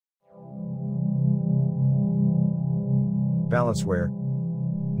BalanceWare,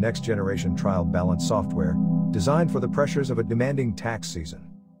 next generation trial balance software, designed for the pressures of a demanding tax season.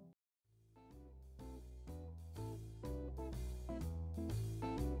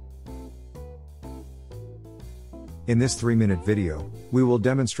 In this 3-minute video, we will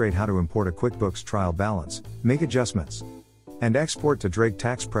demonstrate how to import a QuickBooks trial balance, make adjustments, and export to Drake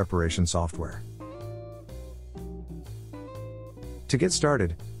tax preparation software. To get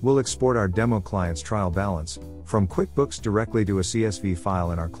started, we'll export our demo client's trial balance from QuickBooks directly to a CSV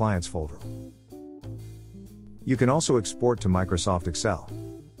file in our clients folder. You can also export to Microsoft Excel.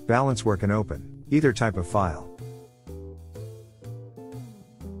 BalanceWare can open either type of file.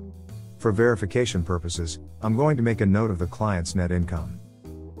 For verification purposes, I'm going to make a note of the client's net income.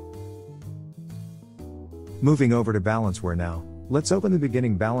 Moving over to BalanceWare now, let's open the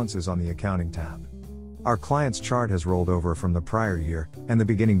beginning balances on the Accounting tab. Our client's chart has rolled over from the prior year, and the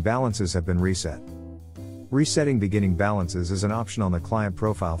beginning balances have been reset. Resetting beginning balances is an option on the client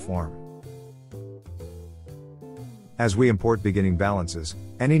profile form. As we import beginning balances,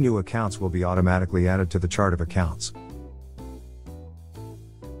 any new accounts will be automatically added to the chart of accounts.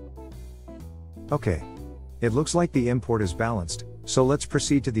 Okay. It looks like the import is balanced, so let's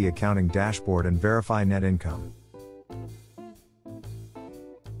proceed to the accounting dashboard and verify net income.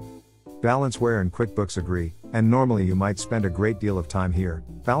 BalanceWare and QuickBooks agree, and normally you might spend a great deal of time here,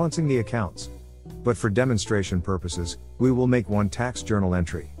 balancing the accounts. But for demonstration purposes, we will make one tax journal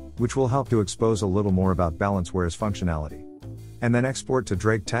entry, which will help to expose a little more about BalanceWare's functionality. And then export to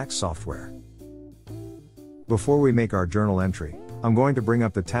Drake tax software. Before we make our journal entry, I'm going to bring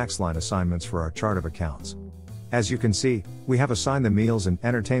up the tax line assignments for our chart of accounts. As you can see, we have assigned the meals and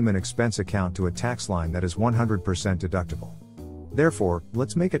entertainment expense account to a tax line that is 100% deductible. Therefore,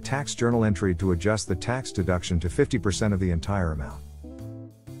 let's make a tax journal entry to adjust the tax deduction to 50% of the entire amount.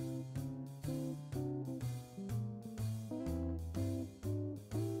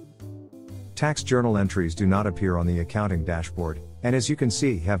 Tax journal entries do not appear on the accounting dashboard, and as you can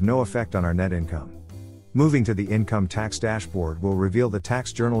see, have no effect on our net income. Moving to the income tax dashboard will reveal the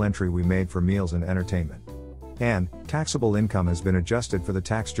tax journal entry we made for meals and entertainment. And taxable income has been adjusted for the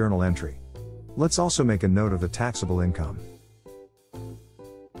tax journal entry. Let's also make a note of the taxable income.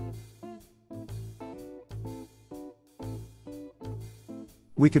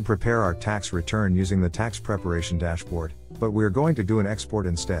 We could prepare our tax return using the tax preparation dashboard, but we're going to do an export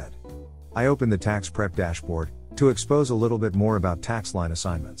instead. I open the tax prep dashboard to expose a little bit more about tax line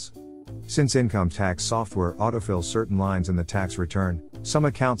assignments. Since income tax software autofills certain lines in the tax return, some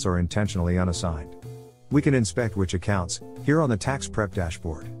accounts are intentionally unassigned. We can inspect which accounts here on the tax prep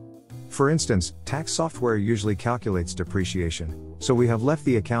dashboard. For instance, tax software usually calculates depreciation, so we have left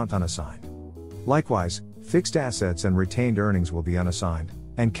the account unassigned. Likewise, fixed assets and retained earnings will be unassigned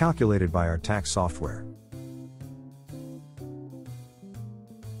and calculated by our tax software.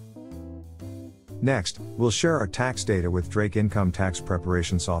 Next, we'll share our tax data with Drake income tax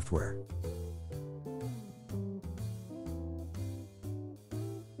preparation software.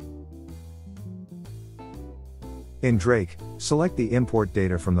 In Drake, select the Import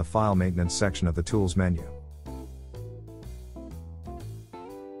Data from the File Maintenance section of the Tools menu.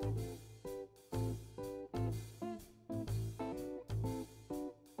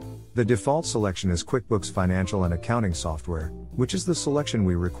 The default selection is QuickBooks Financial and Accounting Software, which is the selection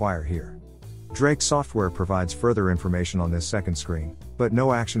we require here. Drake software provides further information on this second screen, but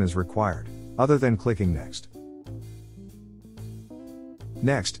no action is required, other than clicking Next.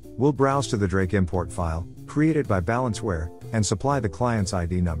 Next, we'll browse to the Drake import file, created by BalanceWare, and supply the client's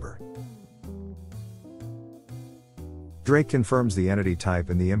ID number. Drake confirms the entity type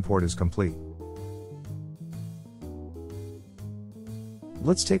and the import is complete.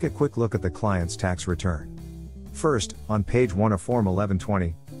 Let's take a quick look at the client's tax return. First, on page 1 of Form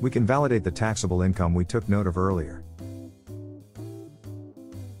 1120, we can validate the taxable income we took note of earlier.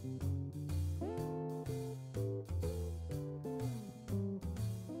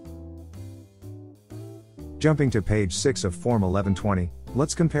 Jumping to page 6 of Form 1120,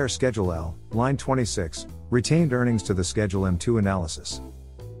 let's compare Schedule L, line 26, retained earnings to the Schedule M2 analysis.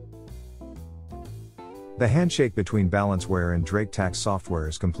 The handshake between BalanceWare and Drake tax software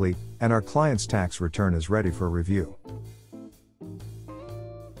is complete, and our client's tax return is ready for review.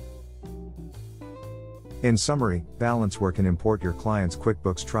 In summary, BalanceWare can import your client's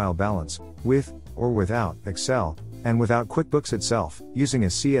QuickBooks trial balance, with or without Excel, and without QuickBooks itself, using a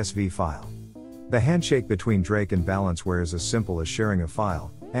CSV file. The handshake between Drake and BalanceWare is as simple as sharing a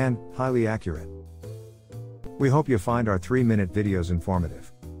file, and highly accurate. We hope you find our 3-minute videos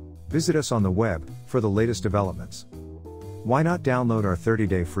informative. Visit us on the web for the latest developments. Why not download our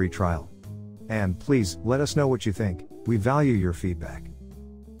 30-day free trial? And please, let us know what you think. We value your feedback.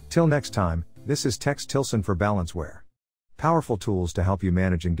 Till next time, this is Tex Tilson for BalanceWare. Powerful tools to help you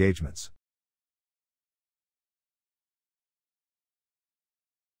manage engagements.